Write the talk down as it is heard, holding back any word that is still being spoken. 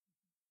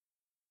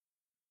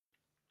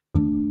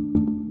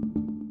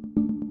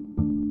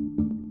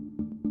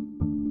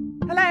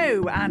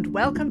Hello and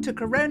welcome to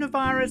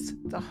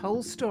Coronavirus, The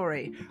Whole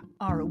Story,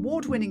 our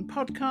award-winning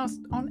podcast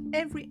on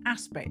every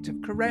aspect of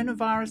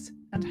coronavirus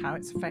and how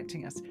it's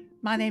affecting us.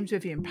 My name's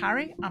Vivienne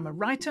Parry. I'm a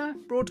writer,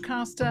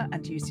 broadcaster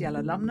and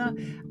UCL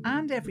alumna,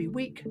 and every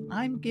week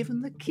I'm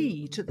given the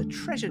key to the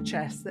treasure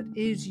chest that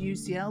is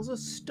UCL's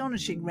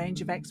astonishing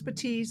range of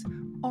expertise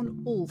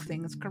on all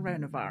things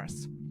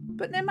coronavirus.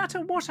 But no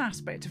matter what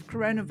aspect of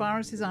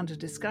coronavirus is under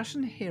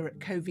discussion here at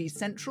COVID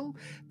Central,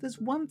 there's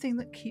one thing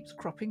that keeps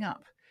cropping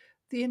up: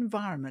 the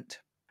environment.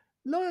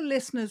 Loyal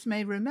listeners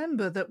may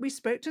remember that we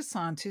spoke to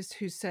scientists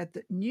who said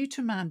that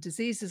new-to-man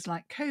diseases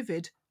like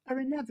COVID are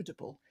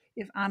inevitable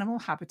if animal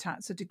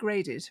habitats are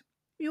degraded.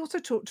 We also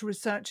talked to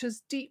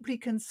researchers deeply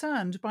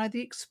concerned by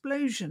the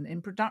explosion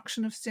in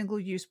production of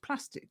single-use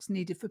plastics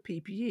needed for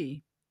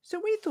PPE.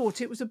 So we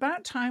thought it was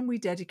about time we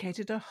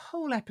dedicated a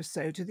whole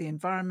episode to the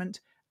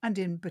environment, and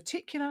in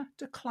particular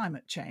to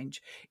climate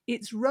change,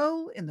 its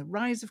role in the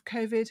rise of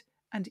COVID,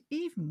 and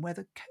even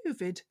whether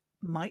COVID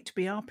might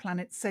be our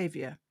planet's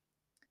saviour.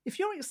 If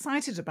you're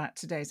excited about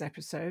today's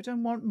episode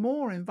and want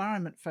more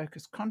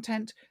environment-focused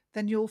content,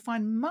 then you'll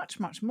find much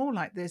more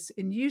like this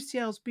in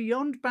UCL's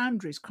Beyond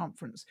Boundaries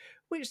conference,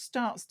 which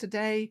starts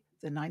today,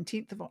 the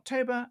 19th of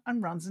October,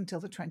 and runs until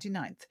the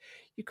 29th.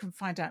 You can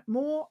find out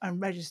more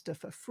and register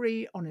for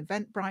free on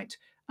Eventbrite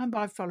and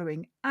by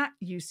following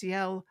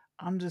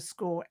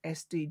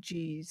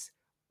 @UCL_SDGs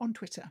on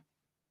Twitter.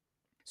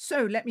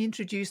 So let me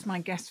introduce my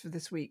guest for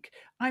this week.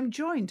 I'm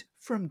joined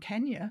from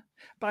Kenya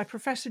by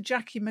Professor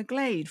Jackie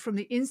McGlade from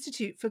the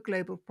Institute for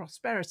Global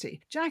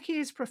Prosperity. Jackie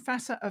is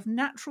Professor of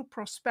Natural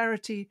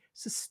Prosperity,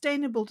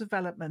 Sustainable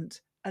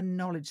Development and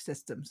Knowledge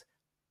Systems.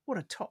 What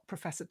a top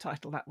professor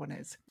title that one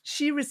is.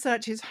 She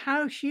researches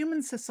how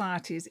human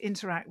societies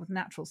interact with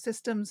natural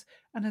systems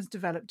and has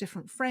developed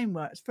different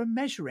frameworks for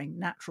measuring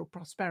natural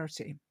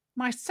prosperity.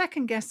 My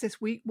second guest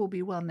this week will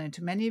be well known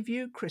to many of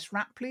you, Chris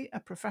Rapley, a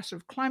professor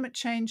of climate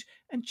change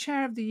and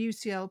chair of the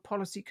UCL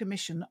Policy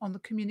Commission on the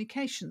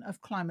Communication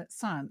of Climate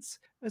Science.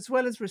 As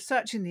well as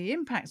researching the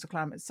impacts of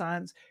climate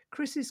science,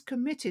 Chris is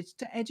committed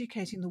to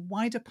educating the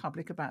wider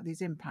public about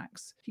these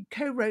impacts. He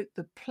co-wrote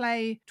the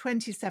play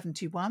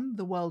 2071,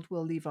 The World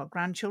Will Leave Our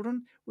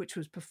Grandchildren, which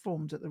was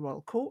performed at the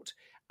Royal Court,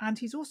 and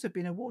he's also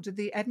been awarded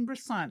the Edinburgh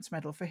Science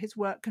Medal for his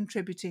work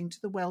contributing to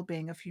the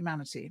well-being of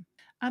humanity.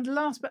 And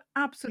last but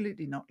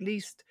absolutely not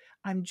least,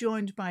 I'm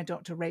joined by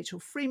Dr. Rachel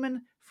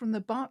Freeman from the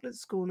Bartlett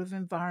School of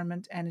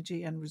Environment,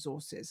 Energy and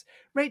Resources.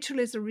 Rachel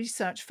is a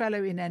research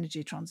fellow in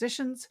energy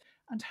transitions,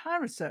 and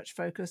her research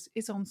focus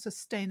is on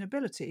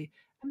sustainability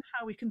and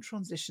how we can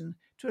transition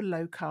to a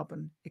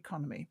low-carbon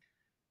economy.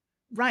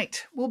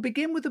 Right, we'll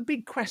begin with a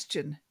big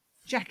question.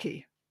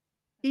 Jackie,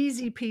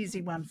 easy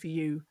peasy one for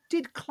you.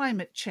 Did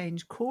climate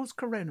change cause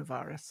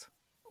coronavirus?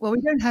 Well,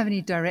 we don't have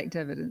any direct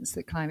evidence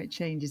that climate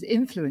change is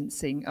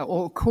influencing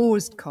or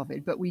caused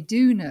COVID, but we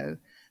do know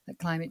that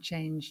climate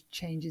change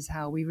changes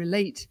how we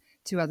relate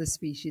to other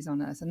species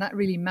on Earth. And that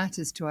really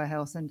matters to our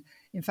health and,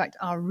 in fact,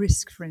 our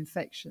risk for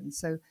infection.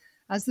 So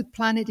as the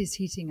planet is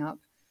heating up,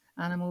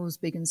 animals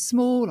big and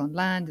small on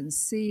land and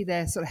sea,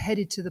 they're sort of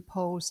headed to the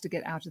poles to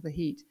get out of the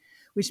heat,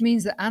 which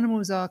means that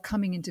animals are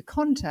coming into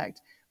contact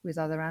with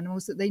other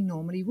animals that they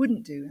normally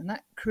wouldn't do. And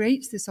that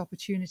creates this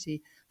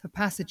opportunity for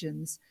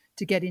pathogens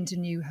to get into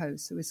new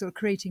hosts. So we're sort of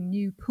creating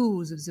new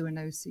pools of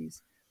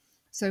zoonoses.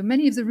 So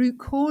many of the root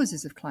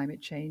causes of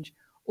climate change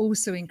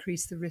also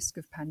increase the risk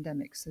of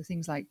pandemics. So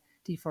things like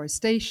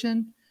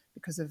deforestation,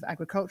 because of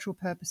agricultural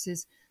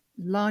purposes,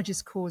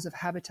 largest cause of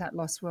habitat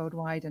loss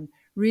worldwide and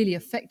really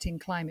affecting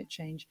climate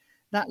change.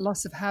 That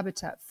loss of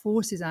habitat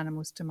forces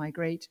animals to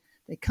migrate.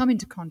 They come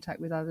into contact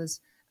with others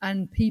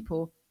and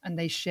people, and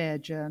they share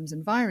germs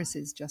and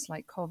viruses, just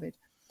like COVID.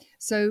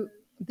 So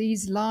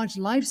these large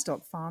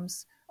livestock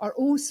farms are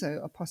also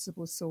a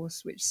possible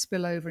source which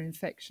spill over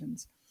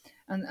infections.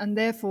 And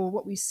therefore,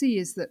 what we see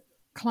is that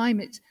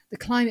the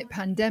climate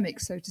pandemic,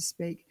 so to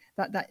speak,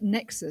 that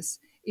nexus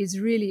is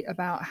really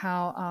about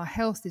how our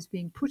health is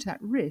being put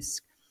at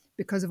risk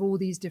because of all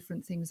these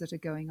different things that are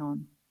going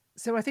on.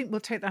 So I think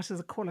we'll take that as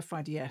a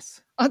qualified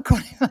yes. A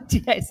qualified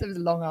yes, that was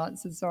a long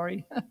answer,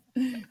 sorry.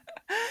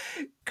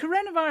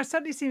 Coronavirus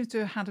certainly seems to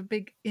have had a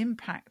big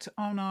impact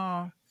on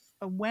our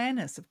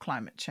awareness of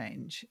climate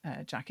change,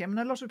 Jackie. I mean,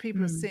 a lot of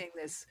people are seeing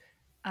this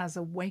as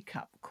a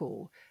wake-up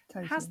call.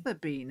 Totally. Has there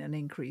been an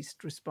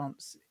increased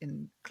response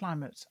in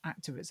climate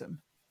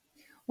activism?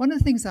 One of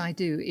the things I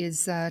do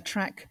is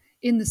track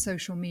in the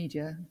social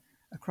media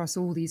across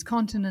all these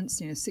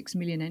continents, 6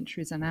 million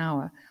entries an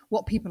hour,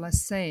 what people are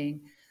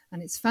saying.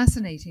 And it's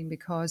fascinating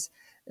because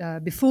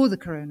before the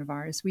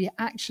coronavirus, we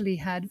actually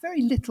had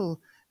very little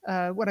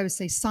what I would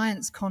say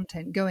science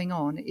content going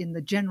on in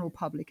the general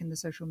public in the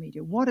social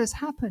media. What has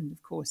happened,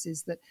 of course,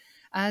 is that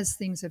as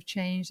things have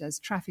changed, as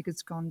traffic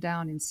has gone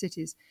down in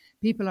cities,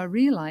 people are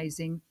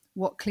realizing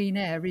what clean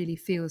air really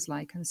feels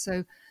like. And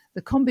so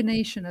the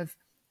combination of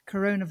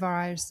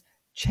coronavirus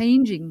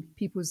changing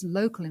people's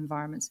local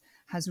environments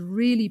has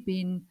really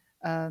been,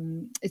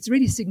 it's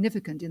really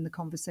significant in the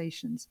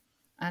conversations.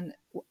 And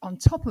on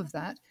top of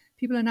that,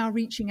 people are now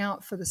reaching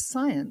out for the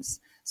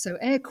science. So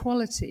air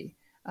quality,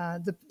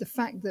 the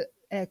fact that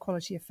air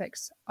quality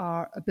affects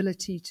our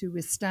ability to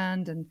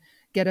withstand and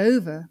get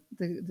over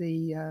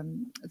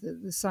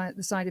the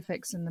side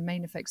effects and the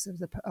main effects of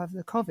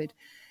the COVID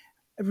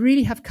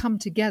really have come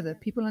together.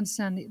 People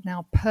understand it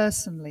now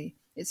personally.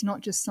 It's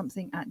not just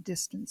something at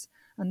distance.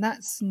 And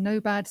that's no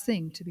bad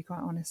thing, to be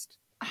quite honest.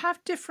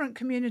 Have different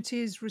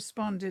communities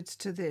responded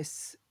to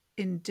this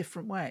in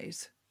different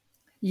ways?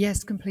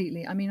 Yes,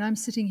 completely. I mean, I'm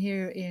sitting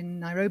here in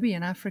Nairobi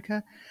in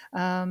Africa,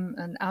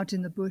 and out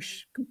in the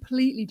bush,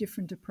 completely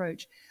different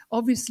approach.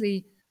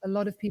 Obviously, a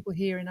lot of people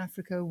here in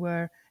Africa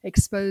were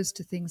exposed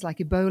to things like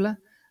Ebola,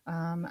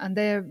 and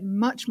they're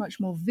much, much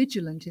more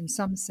vigilant in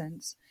some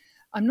sense.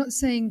 I'm not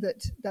saying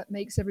that that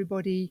makes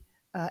everybody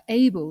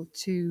able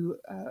to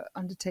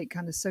undertake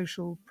kind of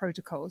social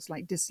protocols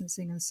like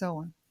distancing and so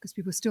on, because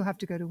people still have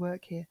to go to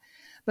work here.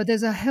 But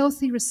there's a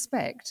healthy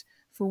respect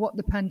for what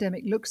the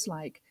pandemic looks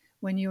like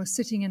when you're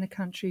sitting in a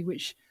country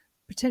which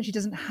potentially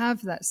doesn't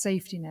have that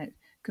safety net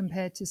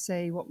compared to,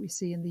 say, what we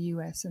see in the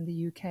US and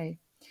the UK.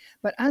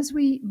 But as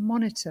we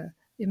monitor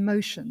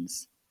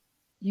emotions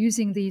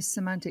using these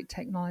semantic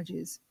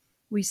technologies,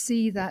 we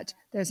see that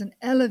there's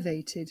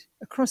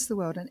across the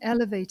world, an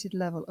elevated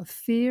level of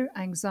fear,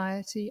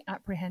 anxiety,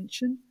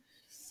 apprehension.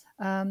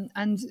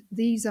 And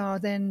these are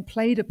then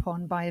played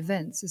upon by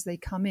events as they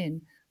come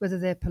in, whether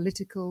they're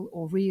political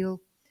or real,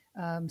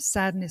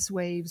 sadness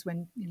waves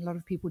when a lot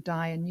of people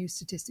die and new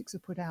statistics are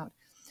put out.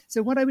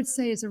 So what I would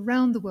say is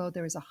around the world,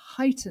 there is a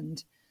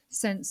heightened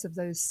sense of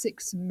those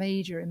 6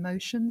 major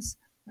emotions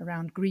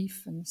around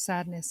grief and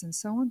sadness and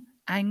so on,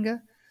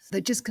 anger,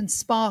 that just can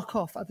spark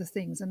off other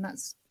things. And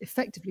that's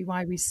effectively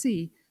why we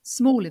see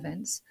small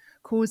events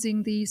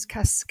causing these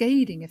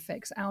cascading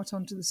effects out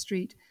onto the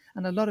street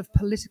and a lot of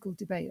political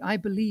debate. I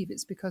believe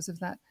it's because of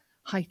that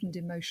heightened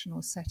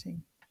emotional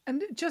setting.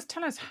 And just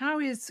tell us, how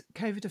is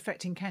COVID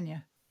affecting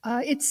Kenya?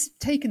 It's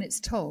taken its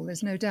toll,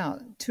 there's no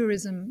doubt.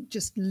 Tourism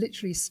just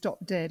literally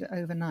stopped dead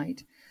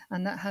overnight,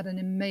 and that had an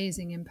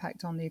amazing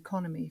impact on the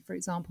economy. For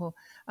example,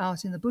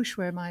 out in the bush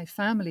where my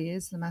family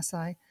is, the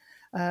Maasai,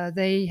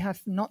 they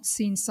have not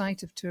seen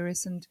sight of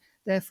tourists, and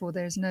therefore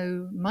there's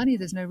no money,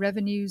 there's no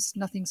revenues,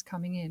 nothing's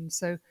coming in.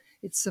 So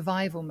it's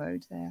survival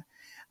mode there.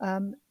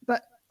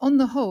 But on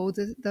the whole,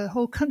 the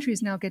whole country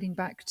is now getting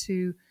back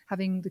to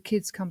having the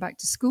kids come back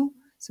to school.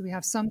 So we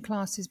have some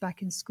classes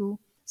back in school,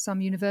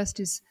 some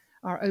universities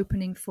are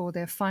opening for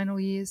their final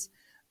years.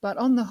 But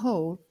on the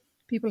whole,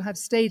 people have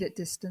stayed at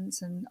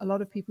distance, and a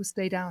lot of people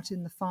stayed out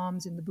in the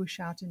farms, in the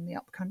bush, out in the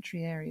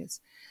upcountry areas.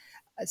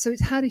 So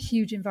it's had a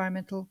huge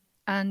environmental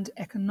and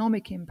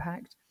economic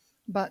impact.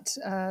 But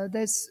I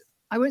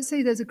won't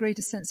say there's a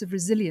greater sense of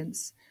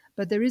resilience,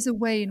 but there is a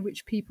way in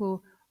which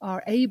people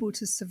are able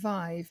to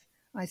survive,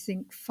 I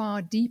think,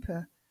 far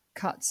deeper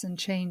cuts and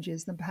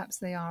changes than perhaps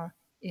they are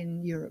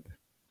in Europe.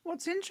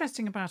 What's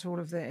interesting about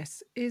all of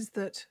this is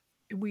that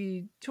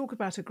we talk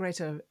about a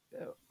greater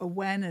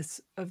awareness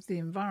of the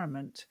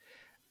environment,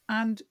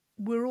 and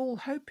we're all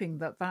hoping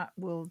that that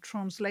will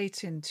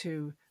translate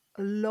into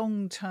a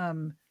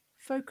long-term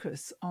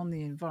focus on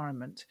the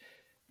environment.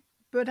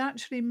 But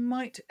actually,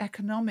 might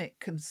economic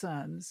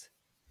concerns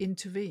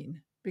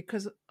intervene?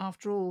 Because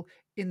after all,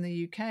 in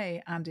the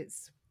UK, and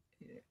it's,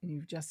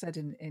 you've just said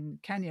in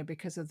Kenya,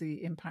 because of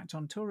the impact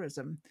on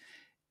tourism,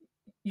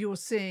 you're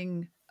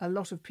seeing a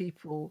lot of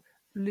people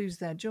lose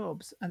their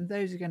jobs, and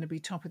those are going to be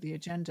top of the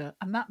agenda,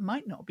 and that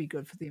might not be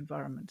good for the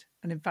environment,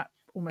 and in fact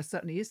almost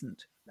certainly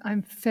isn't.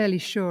 I'm fairly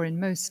sure in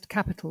most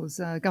capitals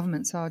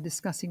governments are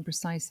discussing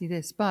precisely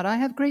this, but I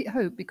have great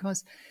hope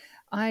because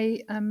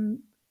I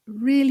am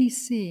really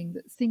seeing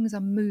that things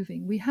are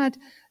moving. We had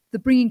the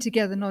bringing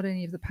together not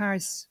only of the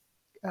Paris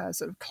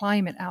sort of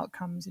climate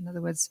outcomes, in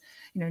other words,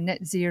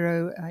 net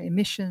zero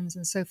emissions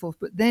and so forth,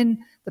 but then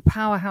the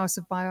powerhouse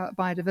of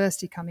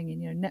biodiversity coming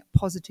in, net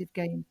positive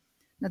gain.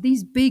 Now,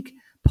 these big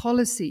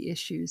policy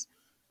issues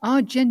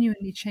are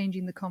genuinely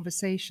changing the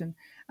conversation,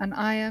 and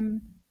I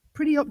am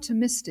pretty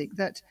optimistic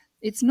that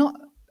it's not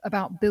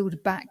about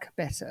build back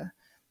better.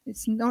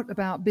 It's not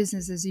about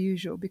business as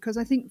usual, because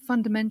I think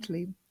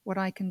fundamentally what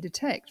I can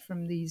detect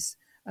from these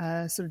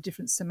sort of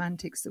different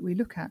semantics that we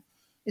look at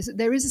is that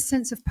there is a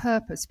sense of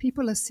purpose.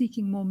 People are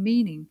seeking more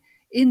meaning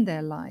in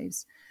their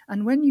lives.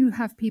 And when you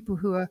have people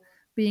who are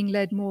being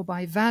led more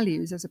by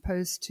values as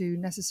opposed to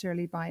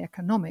necessarily by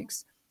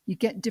economics, you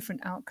get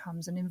different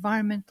outcomes, and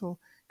environmental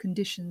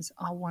conditions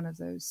are one of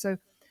those. So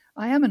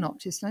I am an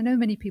optimist. I know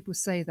many people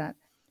say that,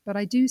 but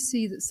I do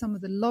see that some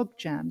of the log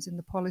jams in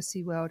the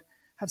policy world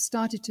have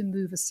started to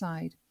move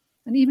aside.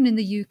 And even in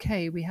the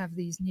UK, we have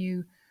these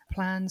new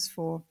plans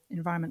for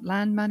environment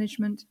land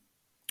management.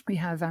 We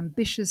have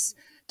ambitious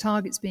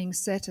targets being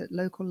set at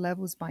local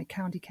levels by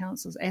county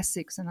councils,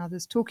 Essex and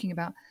others, talking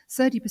about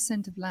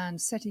 30% of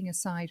land setting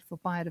aside for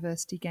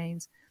biodiversity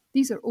gains.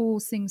 These are all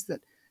things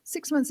that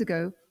 6 months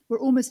ago were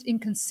almost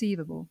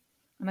inconceivable.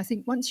 And I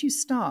think once you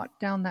start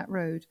down that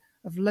road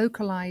of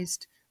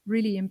localized,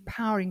 really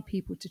empowering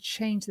people to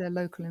change their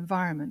local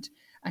environment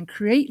and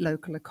create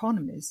local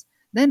economies,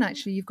 then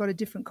actually you've got a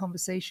different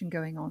conversation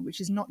going on,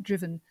 which is not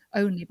driven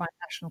only by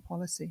national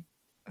policy.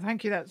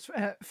 Thank you. That's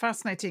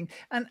fascinating.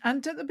 And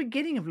at the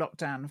beginning of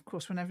lockdown, of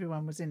course, when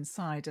everyone was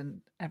inside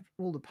and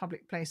all the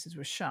public places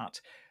were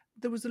shut,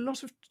 there was a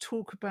lot of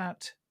talk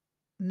about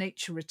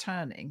nature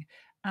returning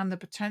and the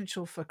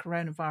potential for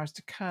coronavirus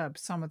to curb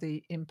some of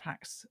the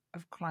impacts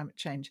of climate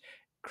change.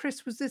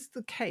 Chris, was this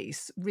the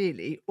case,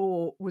 really,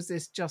 or was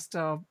this just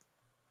our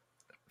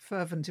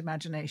fervent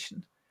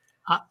imagination?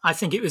 I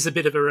think it was a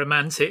bit of a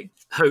romantic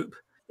hope.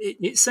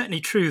 It's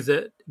certainly true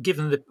that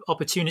given the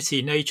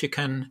opportunity, nature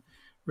can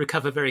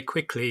recover very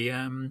quickly.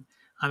 I'm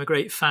a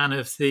great fan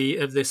of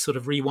this sort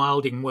of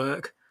rewilding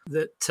work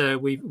that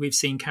we've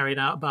seen carried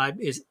out by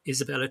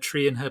Isabella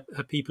Tree and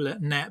her people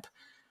at NEP.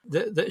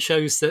 That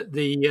shows that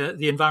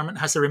the environment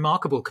has a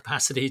remarkable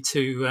capacity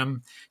to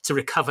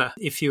recover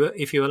if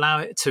you allow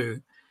it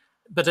to.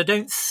 But I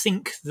don't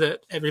think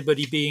that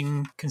everybody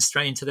being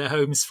constrained to their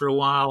homes for a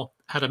while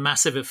had a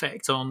massive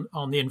effect on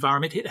the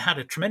environment. It had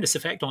a tremendous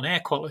effect on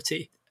air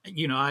quality.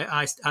 You know,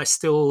 I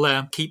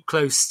still keep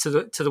close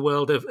to the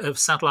world of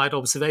satellite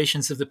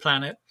observations of the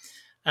planet,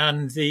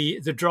 and the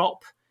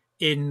drop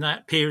in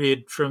that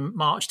period from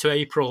March to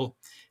April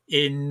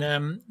in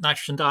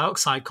nitrogen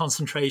dioxide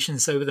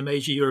concentrations over the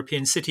major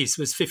European cities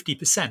was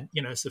 50%.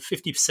 You know, it's a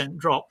 50%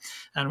 drop,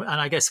 and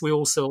I guess we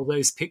all saw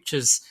those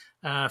pictures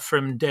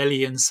from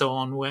Delhi and so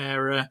on,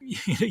 where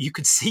you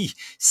could see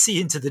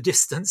into the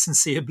distance and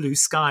see a blue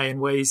sky in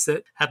ways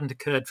that hadn't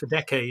occurred for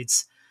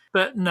decades.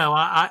 But no,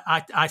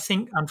 I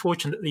think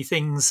unfortunately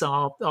things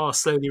are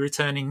slowly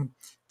returning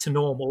to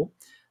normal.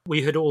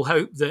 We had all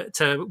hoped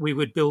that we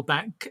would build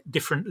back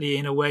differently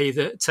in a way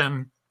that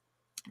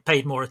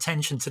paid more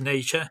attention to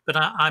nature, but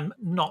I'm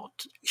not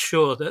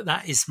sure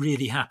that is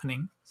really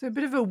happening. So a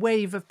bit of a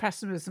wave of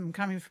pessimism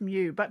coming from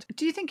you. But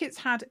do you think it's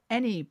had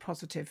any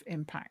positive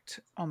impact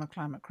on the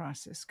climate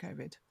crisis,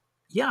 COVID?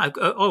 Yeah,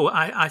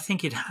 I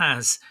think it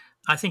has.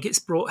 I think it's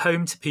brought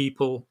home to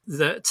people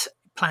that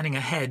planning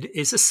ahead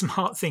is a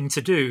smart thing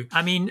to do.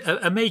 I mean,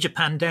 a major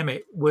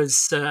pandemic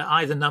was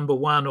either number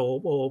one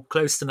or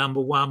close to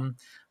number one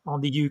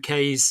on the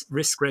UK's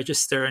risk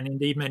register, and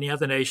indeed many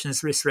other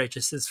nations' risk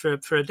registers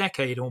for a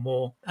decade or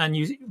more. And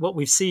what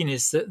we've seen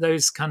is that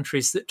those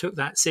countries that took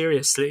that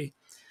seriously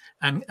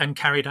and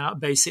carried out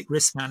basic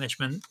risk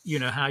management, you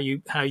know, how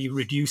you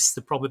reduce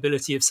the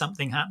probability of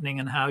something happening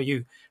and how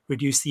you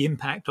reduce the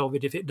impact of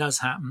it if it does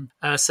happen.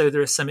 So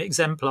there are some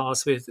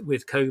exemplars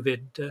with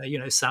COVID, you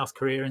know, South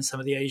Korea and some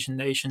of the Asian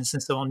nations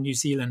and so on, New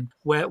Zealand,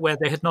 where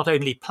they had not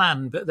only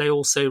planned, but they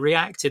also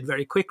reacted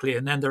very quickly.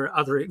 And then there are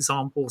other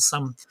examples,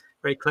 some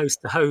very close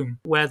to home,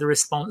 where the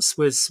response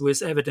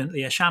was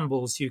evidently a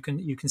shambles. You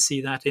can see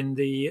that in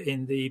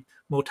the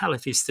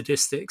mortality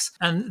statistics.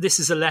 And this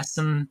is a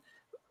lesson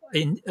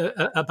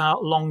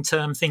about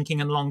long-term thinking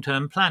and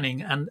long-term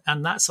planning, and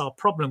that's our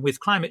problem with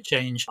climate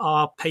change.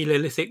 Our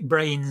Paleolithic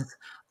brains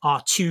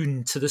are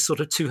tuned to the sort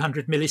of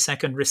 200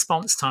 millisecond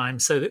response time,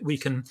 so that we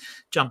can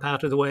jump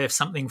out of the way if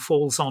something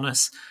falls on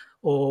us,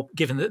 or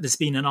given that there's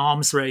been an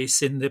arms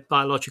race in the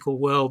biological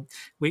world,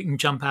 we can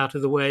jump out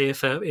of the way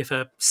if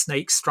a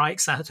snake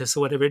strikes at us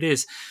or whatever it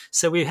is.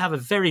 So we have a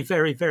very,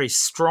 very, very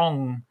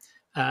strong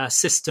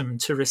system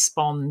to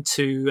respond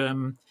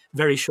to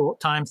very short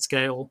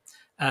timescale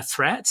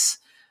threats.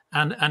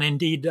 And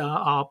indeed,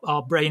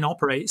 our brain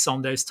operates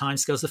on those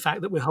timescales. The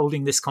fact that we're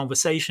holding this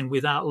conversation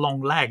without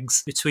long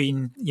lags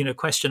between, you know,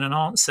 question and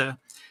answer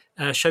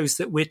shows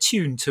that we're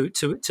tuned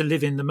to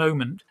live in the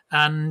moment,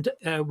 and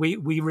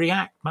we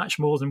react much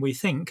more than we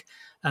think.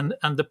 And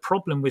the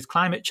problem with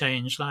climate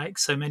change, like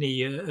so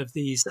many of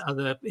these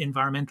other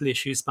environmental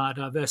issues,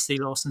 biodiversity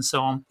loss and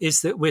so on,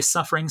 is that we're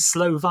suffering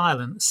slow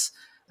violence,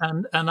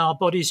 and our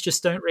bodies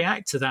just don't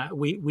react to that.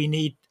 We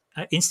need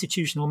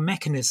institutional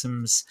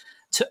mechanisms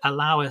to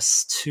allow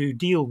us to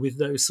deal with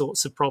those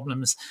sorts of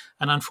problems.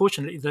 And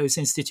unfortunately, those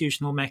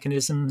institutional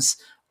mechanisms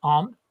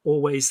aren't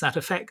always that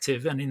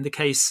effective. And in the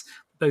case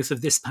both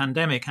of this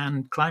pandemic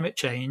and climate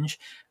change,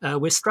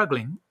 we're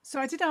struggling. So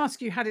I did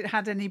ask you, had it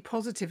had any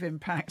positive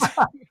impact?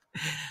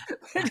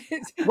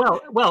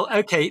 well,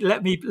 okay.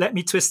 Let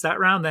me twist that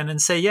round then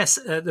and say yes.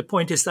 The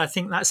point is, that I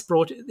think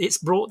it's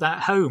brought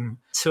that home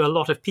to a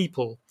lot of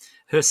people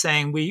who are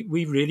saying we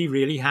really,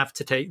 really have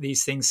to take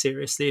these things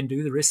seriously and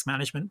do the risk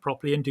management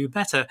properly and do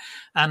better.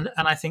 And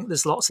I think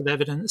there's lots of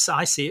evidence.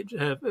 I see it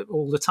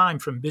all the time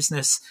from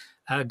business,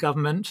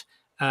 government,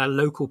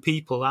 local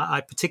people.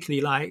 I particularly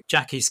like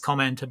Jackie's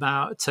comment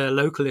about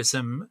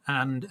localism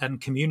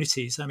and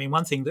communities. I mean,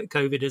 one thing that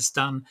COVID has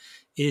done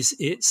is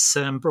it's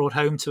brought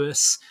home to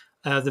us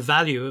the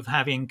value of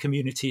having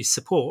community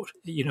support,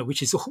 you know,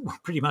 which is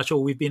pretty much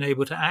all we've been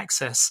able to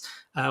access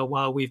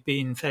while we've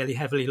been fairly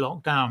heavily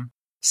locked down.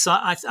 So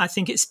I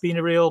think it's been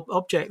a real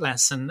object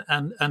lesson,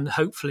 and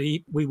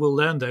hopefully we will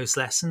learn those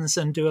lessons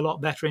and do a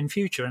lot better in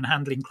future. And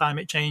handling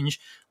climate change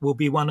will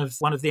be one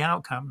of the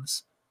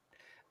outcomes.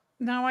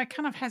 Now, I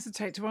kind of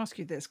hesitate to ask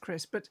you this,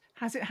 Chris, but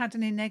has it had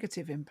any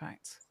negative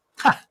impacts?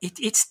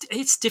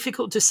 It's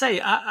difficult to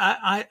say.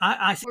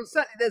 I think. Well,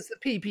 certainly there's the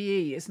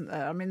PPE, isn't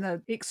there? I mean,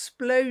 the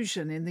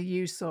explosion in the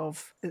use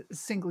of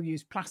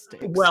single-use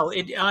plastics. Well,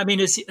 I mean,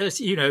 as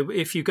you know,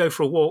 if you go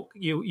for a walk,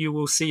 you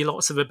will see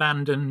lots of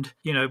abandoned,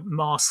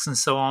 masks and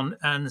so on,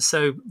 and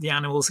so the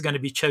animals are going to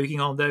be choking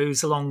on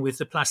those, along with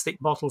the plastic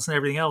bottles and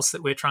everything else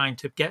that we're trying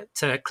to get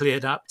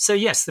cleared up. So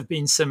yes, there've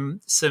been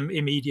some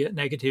immediate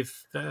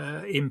negative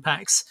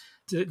impacts.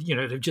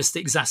 They've just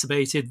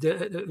exacerbated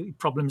the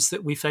problems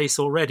that we face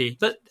already.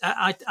 But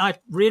I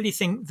really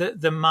think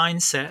that the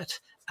mindset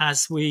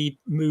as we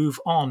move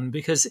on,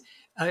 because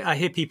I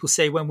hear people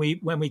say when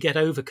we get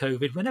over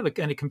COVID, we're never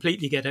going to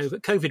completely get over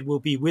it. COVID will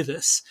be with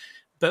us,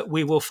 but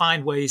we will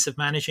find ways of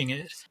managing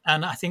it.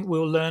 And I think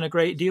we'll learn a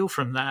great deal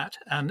from that.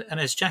 And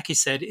as Jackie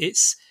said,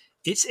 it's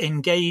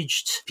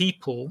engaged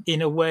people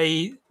in a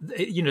way,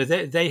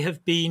 they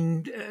have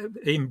been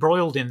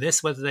embroiled in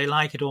this, whether they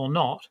like it or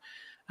not.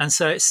 And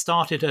so it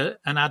started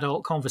an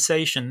adult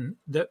conversation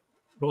that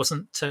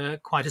wasn't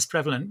quite as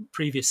prevalent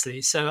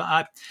previously. So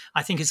I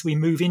think as we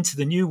move into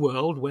the new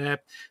world, where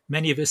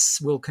many of us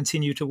will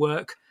continue to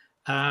work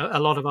a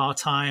lot of our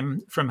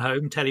time from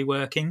home,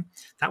 teleworking,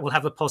 that will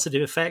have a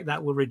positive effect.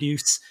 That will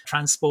reduce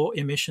transport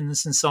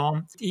emissions and so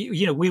on.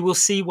 We will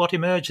see what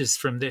emerges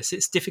from this.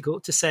 It's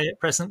difficult to say at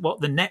present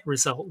what the net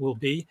result will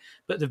be,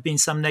 but there have been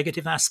some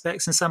negative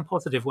aspects and some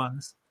positive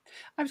ones.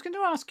 I was going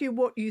to ask you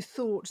what you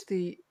thought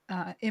the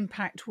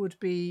impact would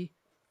be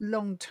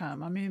long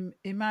term. I mean,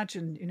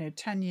 imagine,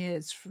 10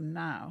 years from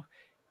now,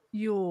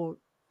 you're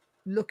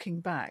looking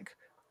back.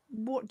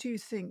 What do you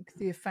think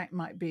the effect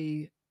might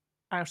be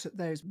out at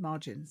those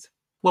margins?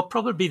 Well,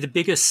 probably the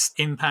biggest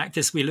impact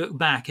as we look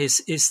back is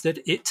that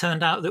it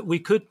turned out that we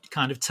could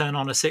kind of turn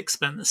on a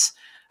sixpence,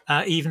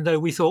 even though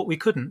we thought we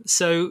couldn't.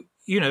 So,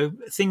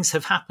 things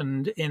have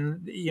happened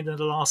in the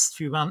last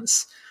few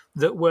months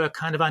that were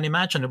kind of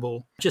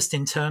unimaginable, just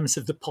in terms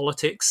of the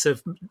politics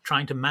of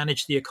trying to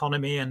manage the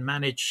economy and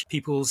manage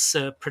people's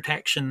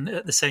protection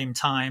at the same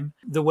time.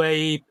 The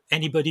way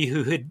anybody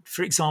who had,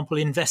 for example,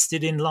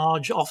 invested in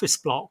large office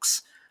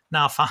blocks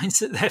now finds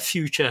that their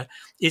future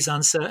is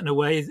uncertain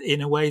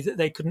in a way that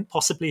they couldn't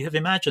possibly have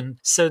imagined.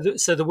 So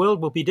the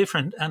world will be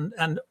different.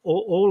 And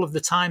all of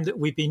the time that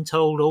we've been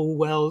told,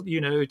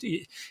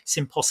 it's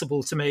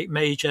impossible to make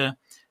major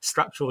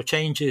structural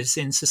changes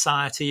in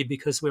society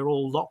because we're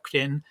all locked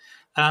in,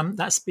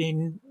 that's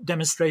been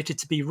demonstrated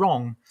to be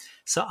wrong.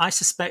 So I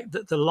suspect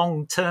that the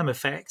long-term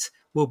effect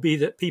will be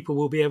that people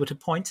will be able to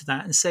point to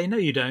that and say, no,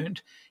 you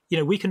don't.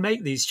 We can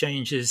make these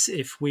changes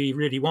if we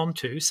really want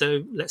to,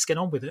 so let's get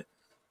on with it.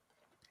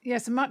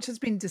 Yes, and much has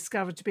been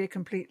discovered to be a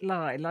complete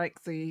lie, like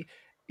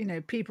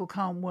people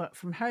can't work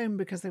from home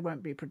because they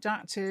won't be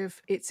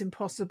productive. It's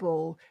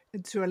impossible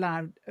to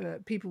allow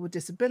people with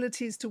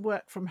disabilities to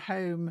work from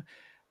home,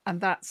 and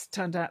that's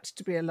turned out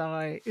to be a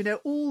lie.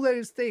 All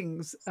those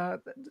things.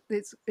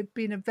 It's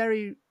been a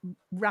very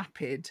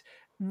rapid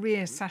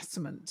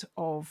reassessment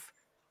of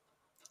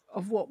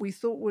what we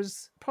thought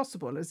was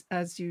possible,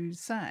 as you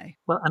say.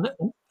 Well,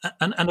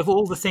 and of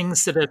all the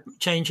things that are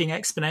changing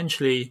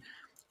exponentially,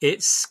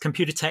 it's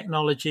computer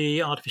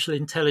technology, artificial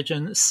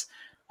intelligence,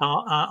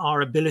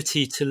 our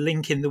ability to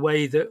link in the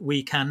way that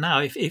we can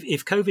now.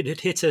 If COVID had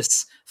hit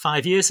us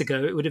 5 years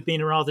ago, it would have been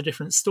a rather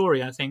different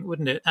story, I think,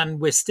 wouldn't it? And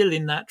we're still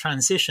in that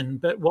transition.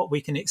 But what we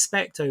can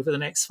expect over the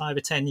next 5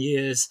 or 10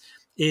 years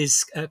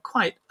is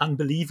quite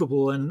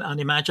unbelievable and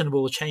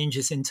unimaginable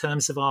changes in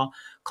terms of our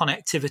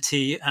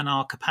connectivity and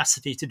our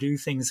capacity to do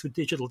things with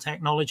digital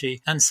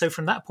technology. And so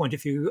from that point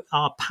of view,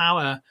 our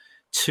power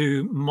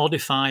to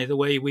modify the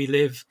way we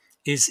live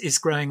is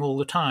growing all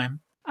the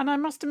time. And I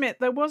must admit,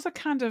 there was a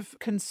kind of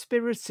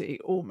conspiracy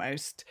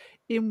almost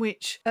in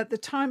which at the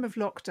time of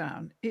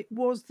lockdown, it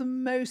was the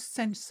most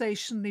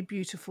sensationally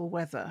beautiful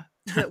weather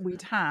that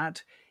we'd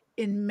had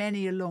in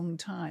many a long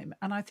time.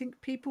 And I think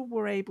people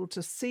were able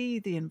to see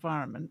the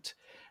environment,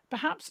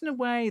 perhaps in a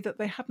way that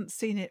they hadn't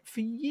seen it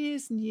for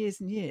years and years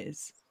and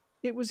years.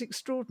 It was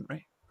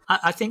extraordinary.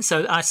 I think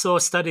so. I saw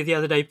a study the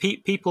other day.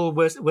 People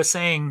were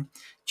saying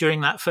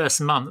during that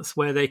first month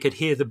where they could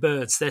hear the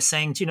birds, they're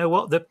saying, do you know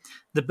what? The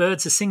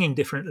birds are singing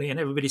differently. And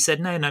everybody said,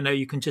 no,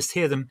 you can just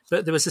hear them.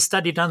 But there was a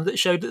study done that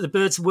showed that the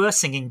birds were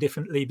singing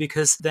differently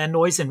because their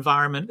noise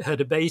environment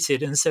had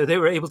abated. And so they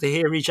were able to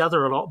hear each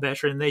other a lot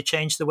better, and they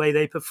changed the way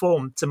they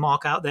performed to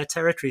mark out their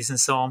territories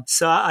and so on.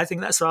 So I think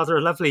that's rather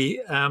a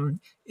lovely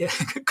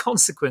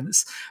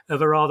consequence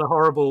of a rather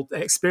horrible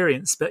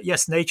experience. But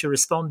yes, nature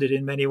responded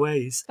in many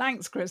ways.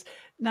 Thanks, Chris.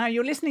 Now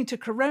you're listening to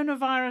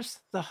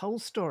Coronavirus, The Whole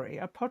Story,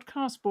 a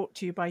podcast brought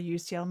to you by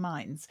UCL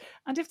Minds.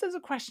 And if there's a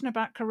question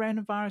about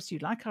coronavirus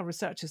you'd like our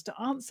researchers to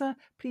answer,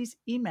 please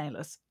email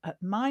us at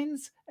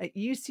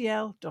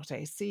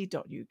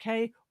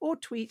minds@ucl.ac.uk or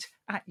tweet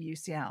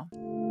 @UCL.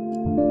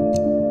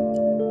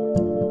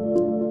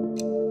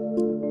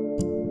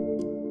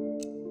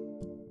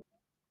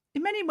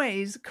 In many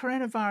ways,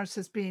 coronavirus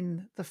has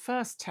been the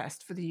first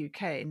test for the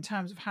UK in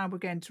terms of how we're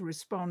going to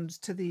respond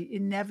to the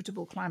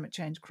inevitable climate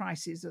change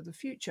crises of the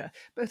future,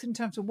 both in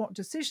terms of what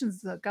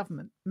decisions the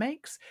government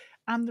makes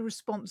and the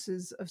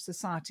responses of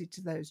society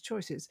to those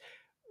choices.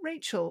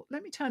 Rachel,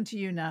 let me turn to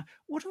you now.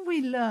 What have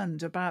we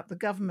learned about the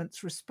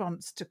government's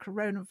response to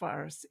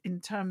coronavirus in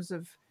terms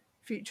of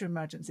future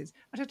emergencies?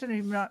 I don't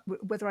even know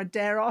whether I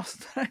dare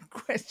ask that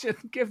question,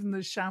 given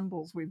the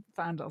shambles we've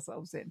found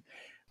ourselves in.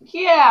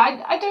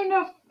 Yeah, I don't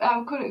know if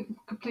I'll call it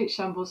complete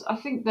shambles. I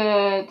think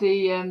the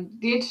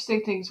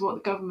interesting thing is what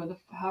the government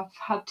have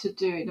had to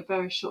do in a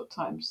very short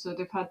time. So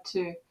they've had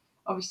to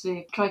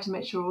obviously try to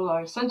make sure all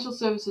our essential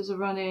services are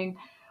running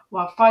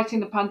while fighting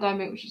the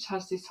pandemic, which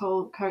has this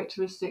whole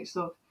characteristics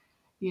of,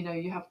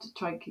 you have to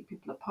try and keep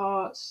people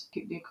apart,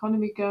 keep the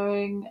economy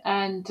going.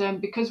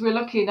 And because we're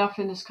lucky enough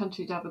in this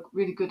country to have a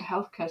really good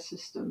healthcare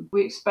system,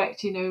 we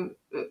expect,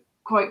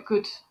 quite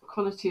good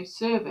quality of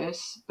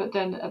service, but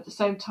then at the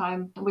same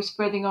time, we're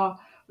spreading our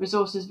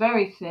resources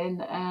very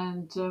thin,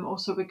 and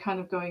also we're kind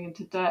of going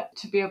into debt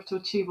to be able to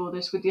achieve all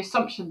this with the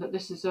assumption that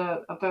this is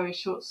a very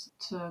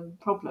short-term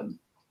problem.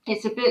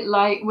 It's a bit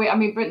like,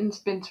 Britain's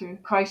been through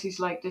crises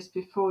like this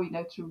before,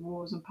 through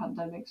wars and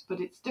pandemics, but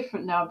it's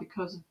different now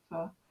because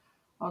of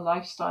our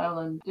lifestyle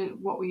and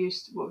what we've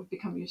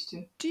become used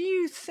to. Do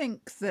you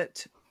think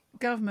that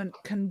government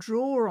can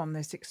draw on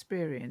this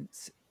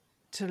experience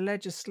to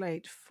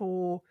legislate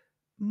for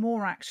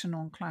more action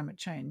on climate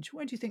change?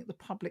 Where do you think the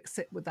public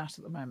sit with that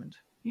at the moment?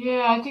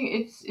 Yeah, I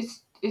think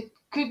it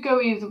could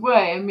go either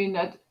way.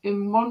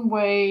 In one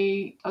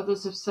way,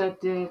 others have said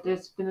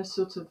there's been a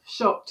sort of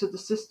shock to the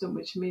system,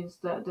 which means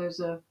that there's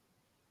a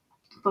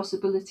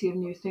possibility of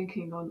new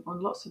thinking on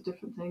lots of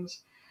different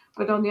things.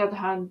 But on the other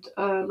hand,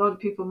 a lot of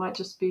people might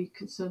just be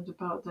concerned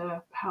about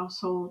their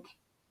household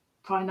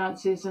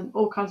finances and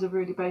all kinds of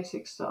really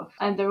basic stuff.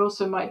 And there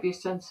also might be a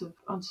sense of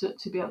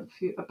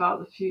uncertainty about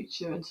the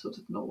future and sort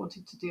of not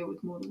wanting to deal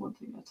with more than one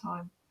thing at a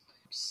time.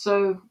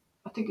 So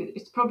I think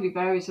it probably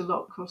varies a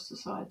lot across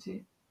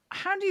society.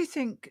 How do you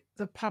think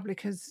the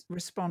public has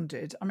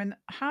responded?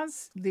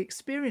 Has the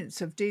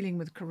experience of dealing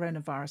with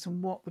coronavirus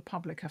and what the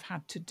public have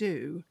had to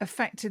do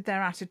affected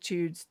their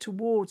attitudes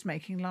towards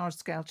making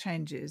large-scale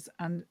changes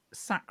and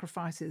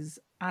sacrifices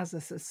as a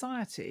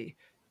society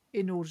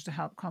in order to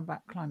help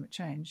combat climate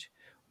change?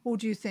 Or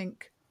do you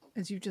think,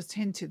 as you've just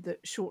hinted,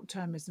 that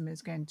short-termism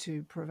is going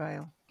to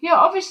prevail? Yeah,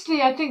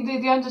 obviously, I think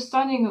the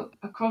understanding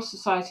across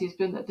society has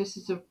been that this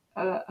is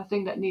a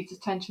thing that needs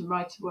attention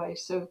right away.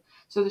 So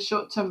the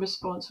short-term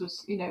response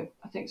was,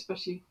 I think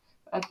especially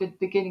at the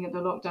beginning of the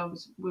lockdown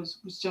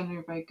was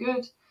generally very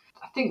good.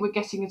 I think we're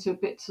getting into a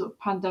bit sort of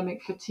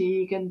pandemic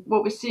fatigue, and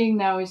what we're seeing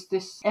now is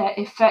this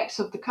effects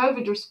of the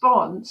COVID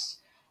response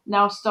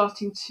now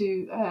starting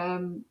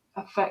to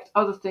affect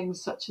other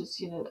things such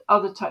as,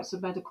 other types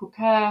of medical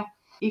care,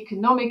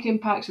 economic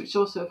impacts, which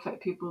also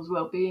affect people's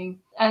well-being.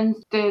 And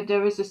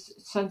there is a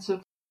sense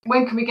of,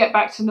 when can we get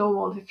back to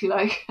normal, if you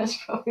like? That's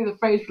probably the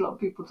phrase a lot of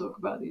people talk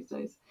about these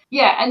days.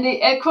 Yeah, and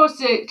of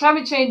course,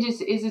 climate change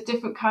is a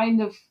different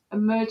kind of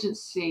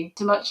emergency.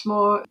 It's much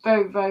more,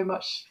 very, very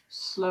much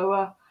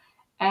slower,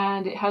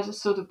 and it has a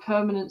sort of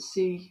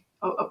permanency,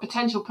 or a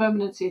potential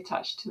permanency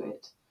attached to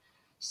it.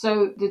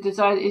 So the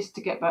desire is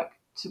to get back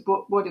to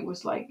what it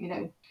was like,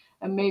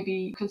 and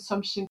maybe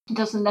consumption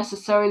doesn't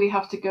necessarily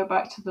have to go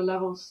back to the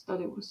levels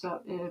that it was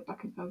at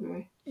back in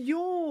February.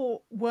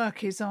 Your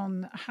work is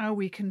on how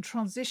we can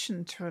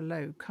transition to a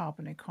low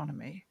carbon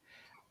economy.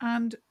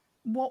 And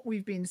what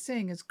we've been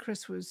seeing, as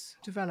Chris was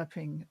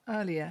developing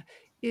earlier,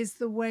 is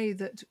the way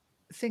that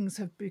things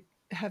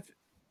have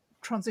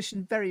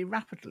transitioned very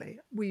rapidly.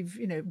 We've,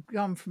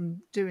 gone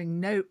from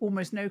doing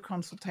almost no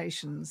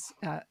consultations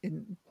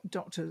in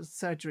doctors'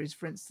 surgeries,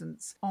 for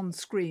instance, on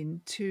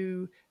screen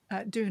to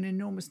doing an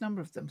enormous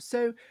number of them.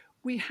 So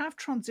we have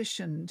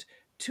transitioned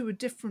to a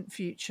different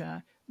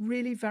future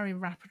really very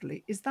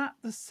rapidly. Is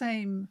the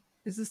same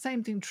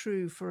thing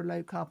true for a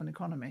low carbon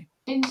economy?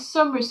 In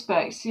some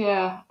respects,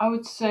 yeah, I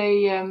would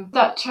say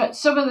that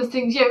some of the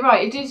things, yeah,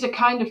 right, it is a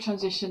kind of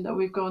transition that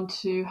we've gone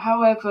to.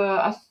 However,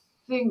 I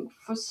think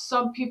for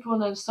some people,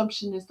 an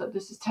assumption is that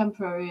this is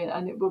temporary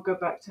and it will go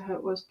back to how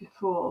it was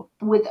before.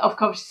 Of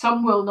course,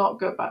 some will not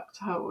go back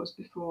to how it was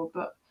before,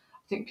 but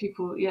I think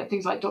people,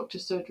 things like doctor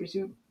surgeries,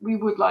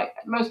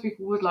 most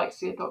people would like to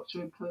see a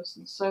doctor in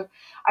person. So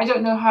I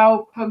don't know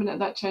how permanent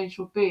that change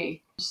will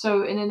be.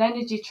 So in an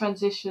energy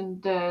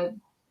transition, there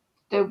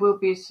will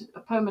be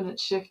a permanent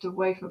shift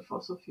away from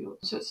fossil fuels.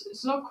 So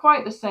it's not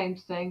quite the same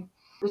thing.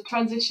 The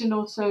transition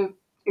also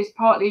is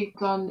partly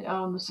done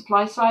on the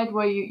supply side,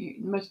 where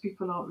most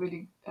people aren't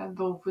really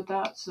involved with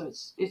that. So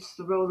it's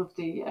the role of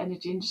the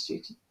energy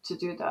industry to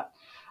do that.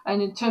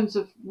 And in terms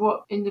of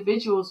what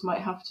individuals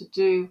might have to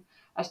do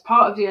as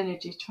part of the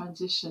energy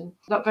transition,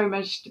 that very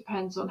much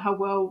depends on how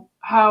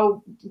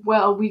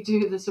well we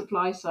do the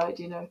supply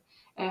side,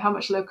 how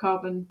much low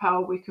carbon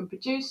power we can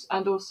produce,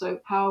 and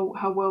also how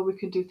well we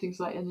can do things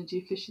like energy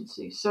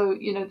efficiency. So,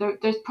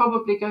 there's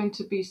probably going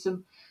to be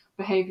some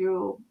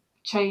behavioural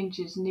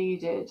changes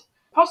needed,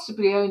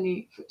 possibly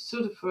only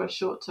for a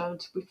short term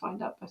until we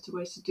find out better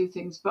ways to do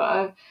things.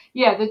 But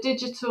the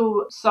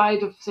digital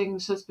side of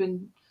things has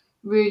been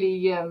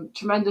really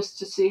tremendous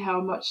to see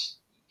how much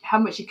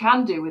you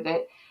can do with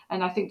it.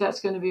 And I think that's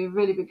going to be a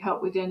really big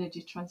help with the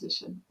energy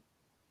transition.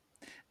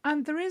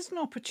 And there is an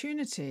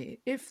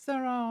opportunity if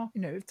there are,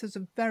 if there's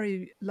a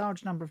very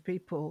large number of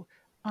people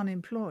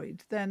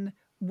unemployed, then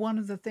one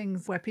of the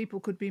things where people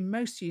could be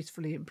most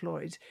usefully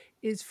employed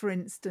is, for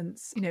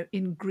instance,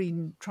 in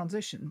green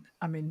transition.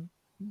 I mean,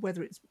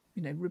 whether it's,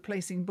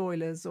 replacing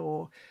boilers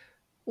or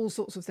all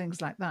sorts of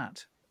things like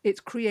that. It's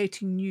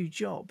creating new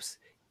jobs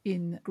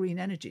in green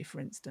energy, for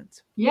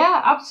instance.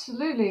 Yeah,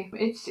 absolutely.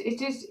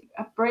 It is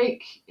a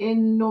break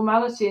in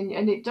normality,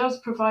 and it does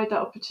provide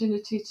that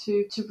opportunity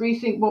to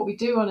rethink what we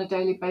do on a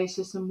daily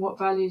basis and what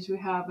values we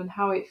have and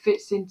how it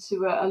fits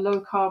into a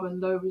low carbon,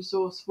 low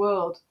resource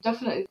world.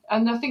 Definitely.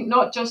 And I think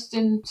not just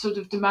in sort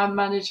of demand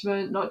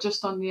management, not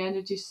just on the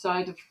energy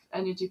side of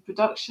energy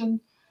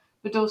production,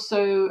 but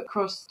also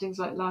across things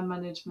like land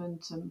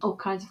management and all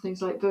kinds of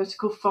things like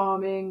vertical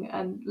farming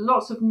and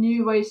lots of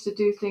new ways to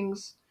do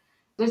things.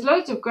 There's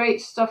loads of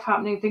great stuff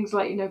happening, things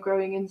like,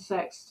 growing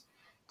insects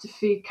to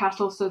feed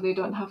cattle so they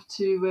don't have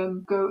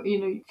to go,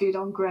 feed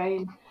on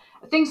grain.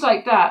 Things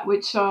like that,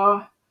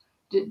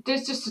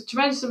 there's just a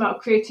tremendous amount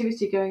of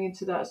creativity going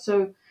into that.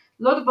 So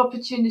a lot of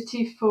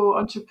opportunity for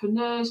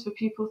entrepreneurs, for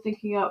people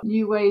thinking up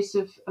new ways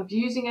of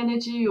using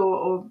energy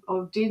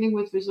or dealing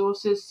with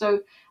resources.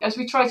 So as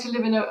we try to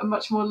live in a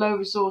much more low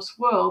resource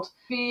world,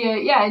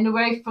 in a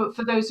way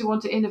for those who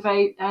want to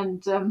innovate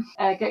and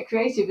get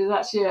creative, there's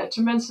actually a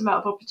tremendous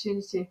amount of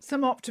opportunity.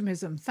 Some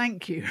optimism.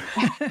 Thank you.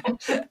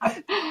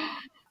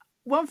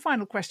 One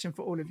final question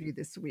for all of you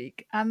this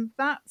week, and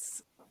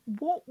that's,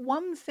 what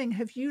one thing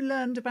have you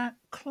learned about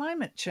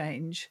climate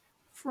change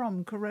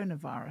from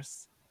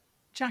coronavirus?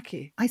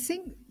 Jackie? I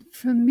think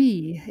for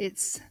me,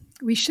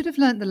 we should have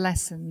learned the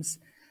lessons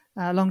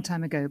a long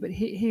time ago, but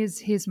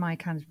here's my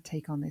kind of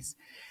take on this.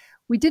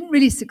 We didn't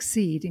really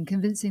succeed in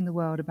convincing the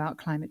world about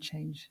climate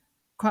change,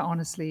 quite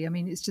honestly. I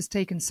mean, it's just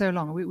taken so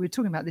long. We were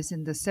talking about this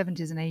in the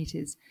 70s and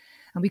 80s,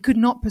 and we could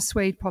not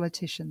persuade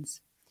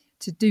politicians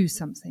to do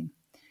something.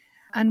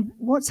 And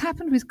what's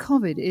happened with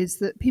COVID is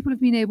that people have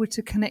been able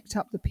to connect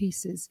up the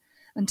pieces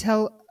and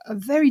tell a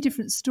very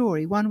different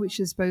story, one which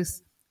is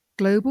both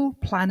global,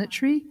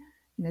 planetary,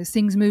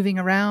 things moving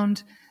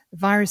around,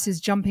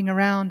 viruses jumping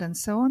around and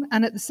so on,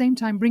 and at the same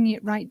time bringing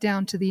it right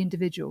down to the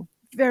individual.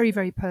 Very,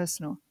 very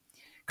personal.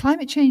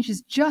 Climate change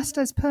is just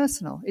as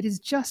personal. It is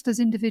just as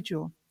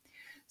individual.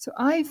 So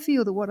I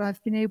feel that what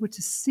I've been able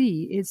to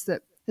see is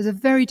that there's a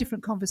very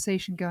different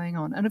conversation going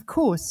on. And of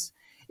course,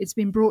 it's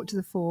been brought to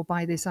the fore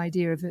by this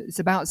idea of it's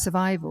about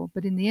survival.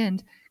 But in the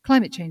end,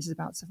 climate change is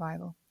about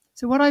survival.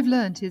 So what I've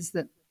learned is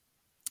that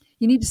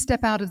you need to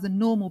step out of the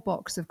normal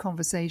box of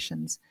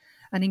conversations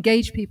and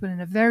engage people in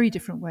a very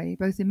different way,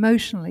 both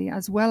emotionally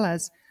as well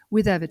as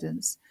with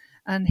evidence.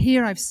 And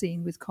here I've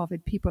seen with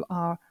COVID, people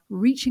are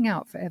reaching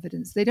out for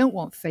evidence. They don't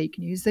want fake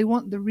news. They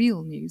want the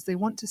real news. They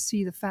want to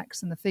see the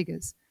facts and the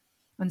figures.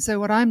 And so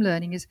what I'm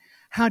learning is,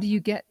 how do you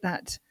get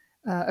that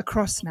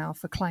across now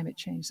for climate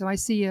change? So I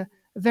see a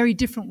very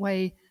different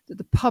way that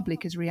the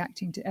public is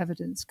reacting to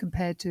evidence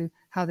compared to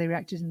how they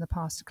reacted in the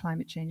past to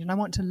climate change. And I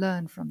want to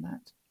learn from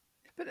that.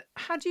 But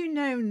had you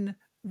known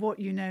what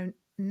you know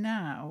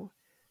now,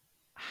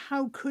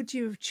 how could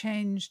you have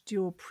changed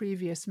your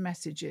previous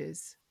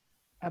messages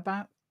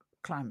about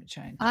climate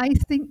change? I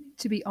think,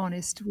 to be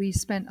honest, we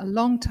spent a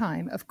long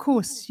time, of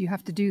course you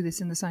have to do this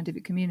in the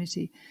scientific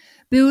community,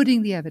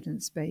 building the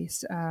evidence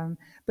base,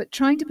 but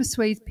trying to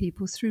persuade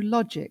people through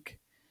logic.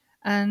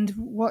 And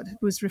what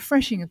was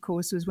refreshing, of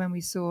course, was when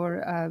we saw,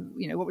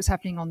 what was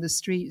happening on the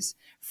streets,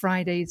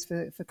 Fridays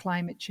for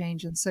climate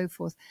change and so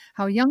forth,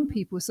 how young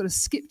people sort of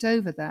skipped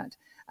over that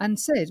and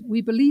said,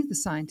 we believe the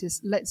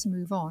scientists, let's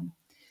move on.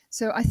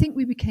 So I think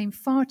we became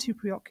far too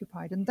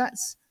preoccupied, and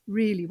that's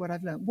really what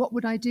I've learned. What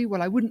would I do?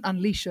 Well, I wouldn't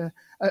unleash a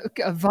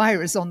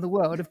virus on the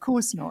world, of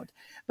course not.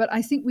 But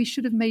I think we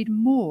should have made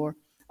more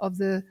of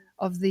the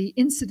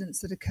incidents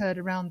that occurred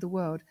around the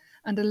world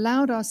and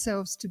allowed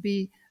ourselves to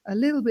be a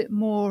little bit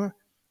more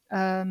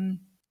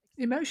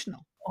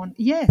emotional.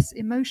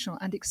 Emotional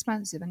and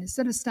expansive. And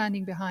instead of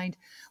standing behind,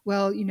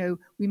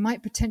 we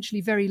might potentially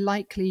very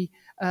likely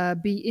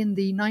be in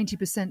the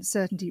 90%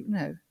 certainty.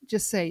 No,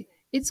 just say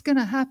it's going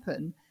to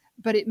happen,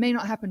 but it may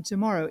not happen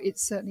tomorrow.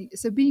 It's certainly,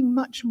 so being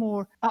much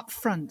more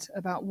upfront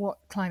about what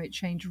climate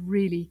change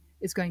really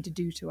is going to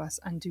do to us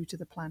and do to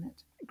the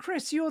planet.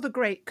 Chris, you're the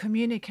great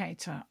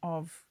communicator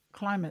of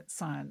climate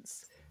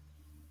science.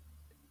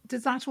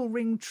 Does that all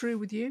ring true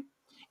with you?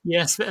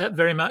 Yes,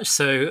 very much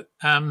so.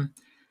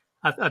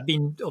 I've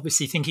been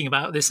obviously thinking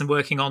about this and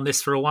working on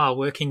this for a while,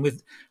 working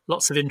with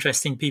lots of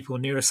interesting people,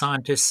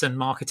 neuroscientists and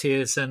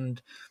marketeers and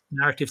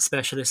narrative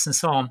specialists and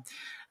so on.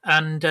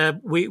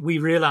 And we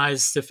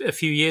realized a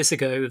few years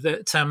ago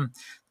that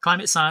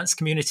climate science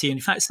community, in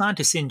fact,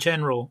 scientists in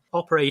general,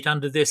 operate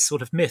under this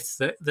sort of myth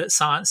that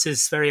science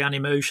is very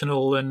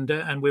unemotional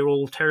and we're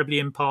all terribly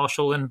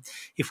impartial. And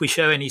if we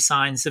show any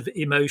signs of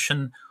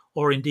emotion,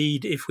 or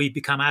indeed if we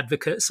become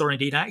advocates or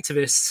indeed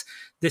activists,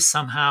 this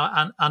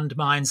somehow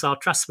undermines our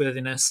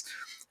trustworthiness.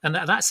 And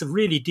that's a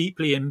really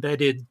deeply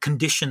embedded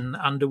condition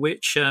under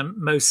which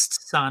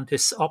most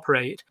scientists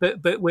operate.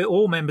 But we're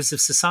all members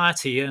of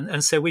society.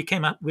 And so we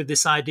came up with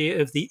this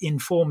idea of the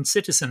informed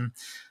citizen.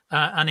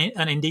 And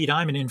indeed,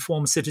 I'm an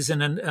informed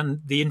citizen, and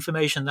the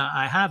information that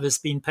I have has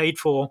been paid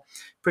for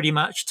pretty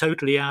much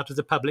totally out of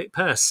the public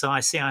purse. So I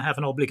see I have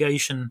an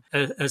obligation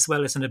as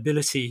well as an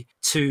ability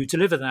to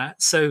deliver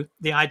that. So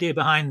the idea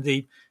behind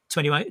the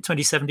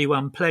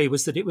 2071 play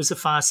was that it was a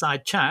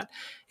fireside chat.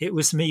 It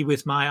was me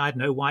with my, I don't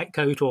know, white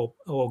coat or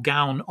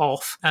gown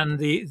off. And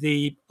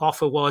the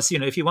offer was,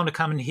 if you want to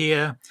come and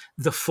hear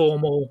the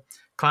formal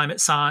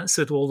climate science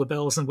with all the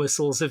bells and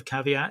whistles of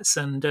caveats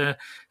and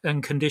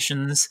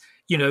conditions,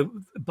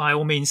 by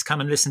all means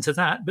come and listen to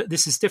that. But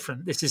this is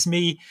different. This is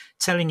me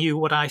telling you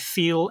what I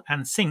feel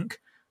and think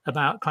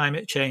about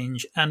climate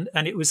change. And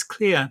it was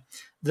clear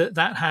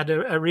that had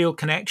a real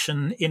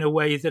connection in a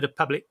way that a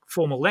public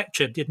formal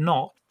lecture did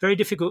not. Very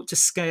difficult to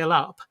scale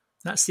up.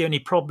 That's the only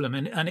problem.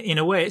 And in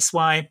a way, it's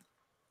why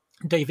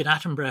David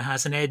Attenborough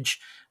has an edge,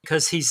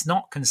 because he's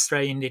not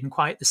constrained in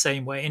quite the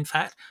same way. In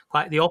fact,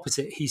 quite the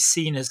opposite. He's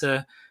seen as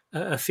a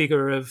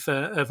figure of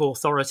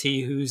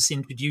authority who's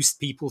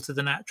introduced people to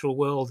the natural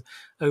world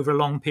over a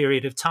long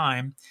period of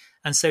time.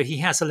 And so he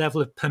has a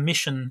level of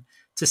permission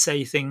to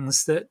say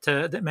things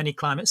that many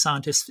climate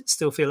scientists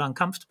still feel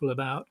uncomfortable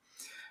about.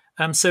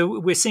 So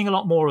we're seeing a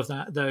lot more of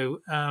that, though.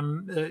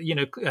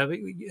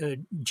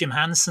 Jim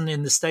Hansen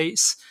in the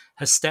States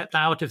has stepped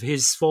out of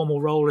his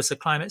formal role as a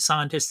climate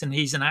scientist, and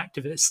he's an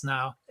activist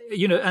now.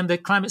 And the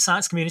climate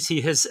science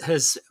community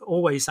has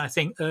always, I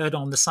think, erred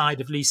on the side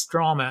of least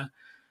drama.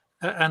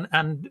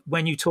 And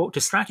when you talk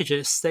to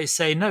strategists, they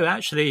say, no,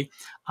 actually,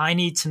 I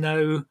need to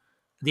know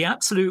the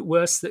absolute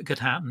worst that could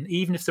happen,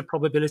 even if the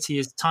probability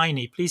is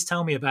tiny. Please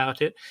tell me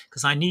about it,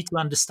 because I need to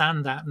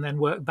understand that and then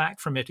work back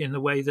from it in the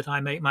way that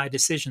I make my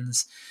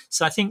decisions.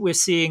 So I think we're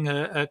seeing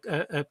a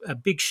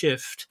big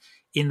shift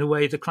in the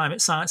way the climate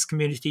science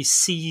community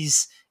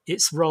sees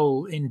its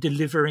role in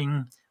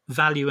delivering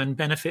value and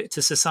benefit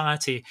to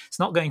society. It's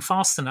not going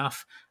fast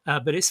enough,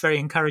 but it's very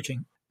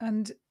encouraging.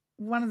 And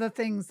one of the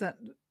things that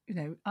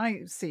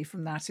I see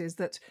from that is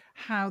that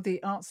how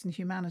the arts and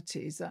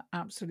humanities are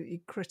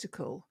absolutely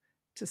critical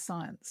to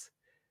science,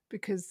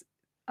 because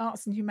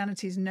arts and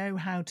humanities know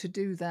how to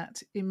do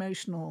that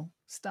emotional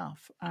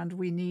stuff, and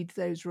we need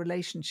those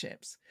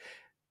relationships.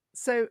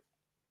 So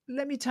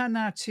let me turn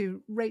now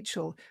to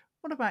Rachel.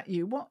 What about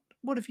you?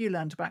 What have you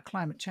learned about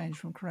climate change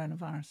from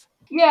coronavirus?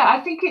 Yeah,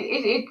 I think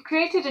it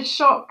created a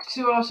shock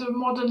to our sort of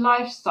modern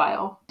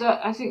lifestyle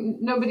that I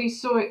think nobody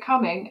saw it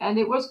coming, and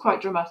it was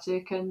quite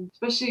dramatic, and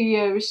especially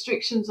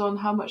restrictions on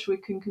how much we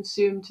can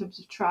consume in terms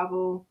of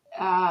travel,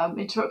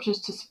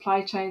 interruptions to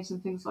supply chains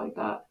and things like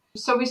that.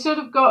 So we sort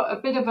of got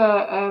a bit of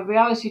a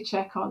reality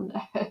check on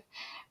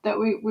that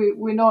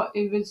we're not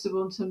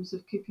invincible in terms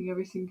of keeping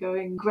everything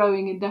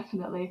growing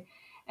indefinitely.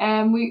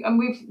 And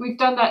we've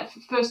done that for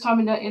the first time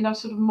in a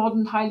sort of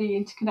modern, highly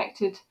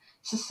interconnected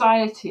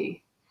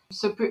society.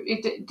 So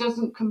it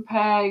doesn't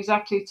compare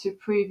exactly to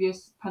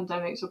previous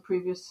pandemics or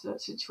previous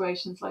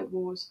situations like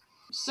wars.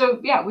 So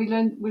yeah, we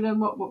learned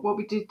what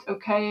we did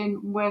okay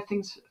and where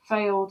things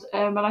failed.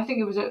 And I think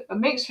it was a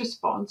mixed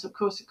response. Of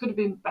course, it could have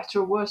been better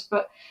or worse,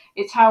 but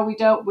it's how we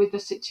dealt with the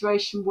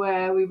situation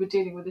where we were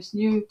dealing with this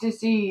new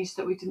disease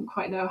that we didn't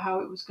quite know how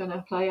it was going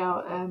to play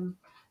out.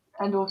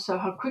 And also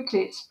how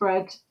quickly it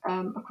spread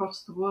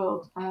across the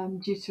world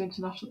due to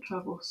international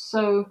travel.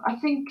 So I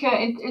think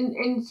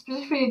in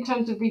specifically in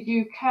terms of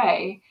the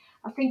UK,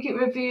 I think it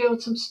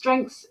revealed some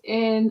strengths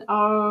in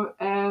our,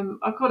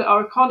 I call it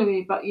our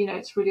economy, but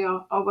it's really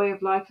our way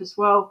of life as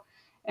well.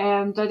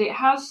 That it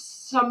has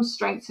some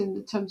strengths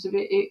in terms of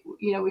it,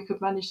 we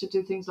could manage to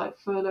do things like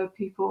furlough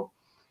people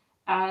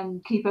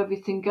and keep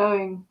everything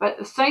going. But at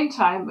the same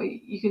time,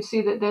 you can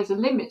see that there's a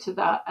limit to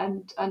that,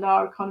 and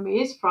our economy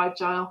is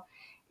fragile.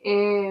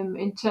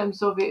 In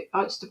terms of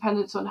its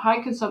dependence on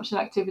high consumption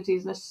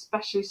activities and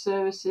especially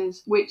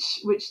services,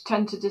 which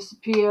tend to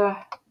disappear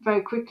very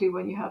quickly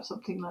when you have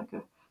something like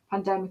a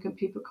pandemic and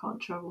people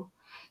can't travel.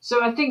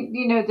 So I think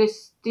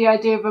the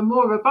idea of a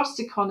more robust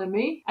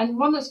economy, and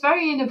one that's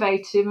very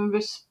innovative and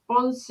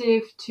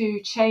responsive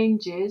to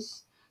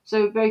changes,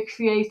 so very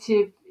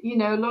creative.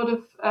 A lot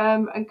of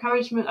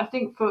encouragement, I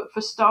think, for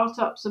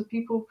startups and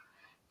people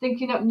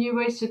thinking up new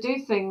ways to do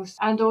things,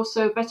 and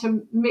also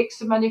better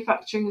mix of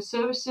manufacturing and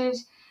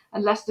services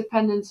and less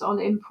dependence on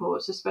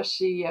imports,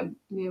 especially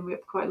we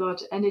have quite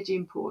large energy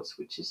imports,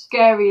 which is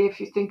scary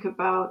if you think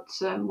about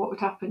what would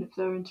happen if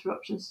there are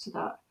interruptions to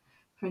that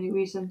for any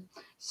reason.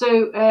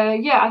 So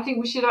I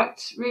think we should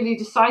act really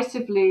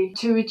decisively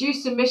to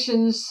reduce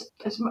emissions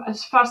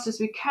as fast as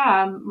we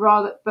can,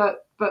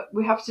 but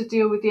we have to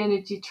deal with the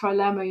energy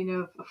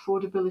trilemma, of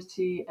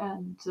affordability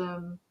and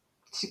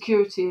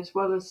security as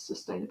well as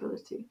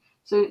sustainability.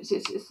 So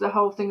it's the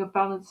whole thing of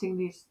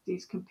balancing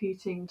these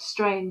competing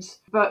strains,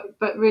 but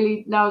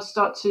really now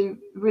start to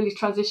really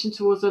transition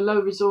towards a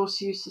low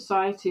resource use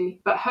society,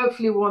 but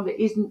hopefully one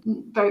that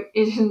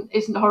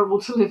isn't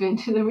horrible to live in.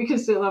 Then we can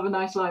still have a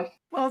nice life.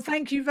 Well,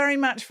 thank you very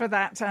much for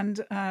that,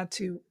 and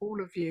to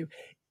all of you.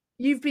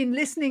 You've been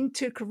listening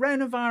to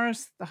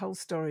Coronavirus, the Whole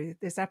Story.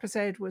 This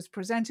episode was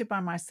presented by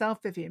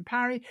myself, Vivienne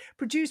Parry,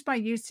 produced by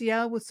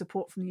UCL with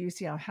support from the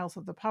UCL Health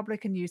of the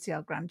Public and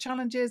UCL Grand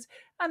Challenges,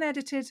 and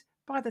edited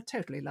by the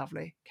totally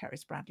lovely Kerry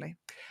Bradley.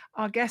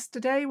 Our guests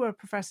today were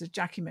Professor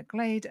Jackie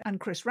McGlade and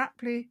Chris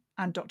Rapley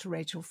and Dr.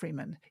 Rachel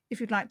Freeman.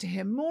 If you'd like to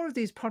hear more of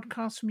these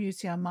podcasts from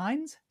UCL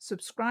Minds,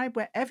 subscribe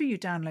wherever you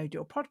download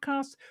your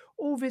podcasts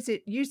or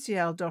visit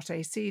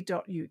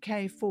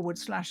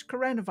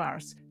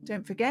ucl.ac.uk/coronavirus.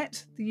 Don't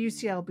forget, the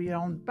UCL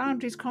Beyond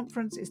Boundaries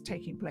Conference is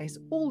taking place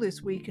all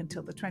this week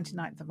until the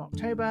 29th of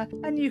October,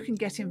 and you can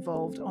get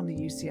involved on the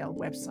UCL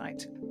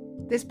website.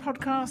 This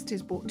podcast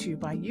is brought to you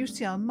by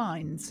UCL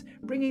Minds,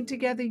 bringing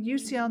together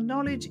UCL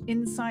knowledge,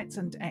 insights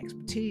and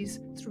expertise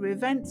through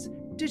events,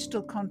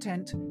 digital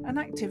content and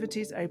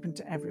activities open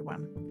to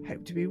everyone.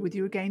 Hope to be with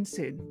you again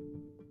soon.